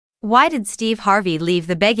Why did Steve Harvey leave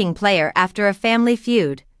The Begging Player after a family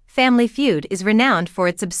feud? Family Feud is renowned for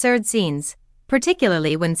its absurd scenes,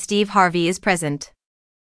 particularly when Steve Harvey is present.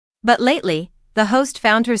 But lately, the host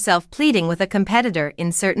found herself pleading with a competitor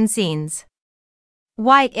in certain scenes.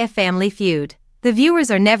 Why a family feud? The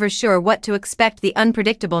viewers are never sure what to expect. The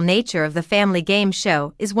unpredictable nature of the family game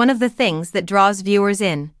show is one of the things that draws viewers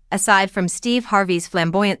in, aside from Steve Harvey's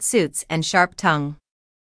flamboyant suits and sharp tongue.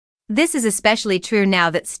 This is especially true now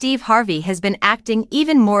that Steve Harvey has been acting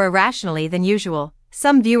even more irrationally than usual.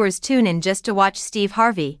 Some viewers tune in just to watch Steve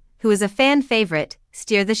Harvey, who is a fan favorite,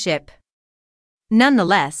 steer the ship.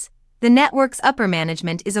 Nonetheless, the network's upper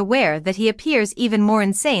management is aware that he appears even more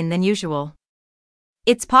insane than usual.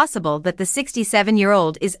 It's possible that the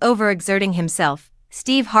 67-year-old is overexerting himself.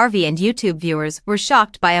 Steve Harvey and YouTube viewers were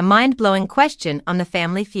shocked by a mind-blowing question on the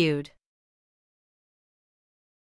Family Feud.